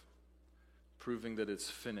grave, proving that it's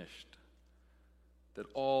finished, that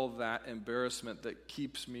all that embarrassment that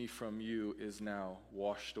keeps me from you is now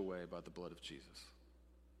washed away by the blood of Jesus.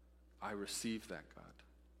 I receive that, God.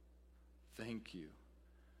 Thank you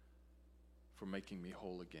for making me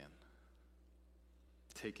whole again,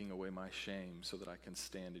 taking away my shame so that I can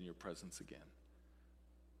stand in your presence again.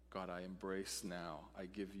 God, I embrace now. I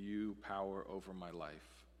give you power over my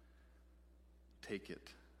life. Take it.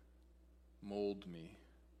 Mold me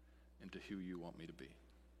into who you want me to be.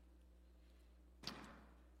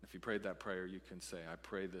 If you prayed that prayer, you can say, I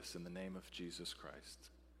pray this in the name of Jesus Christ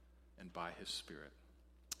and by his Spirit.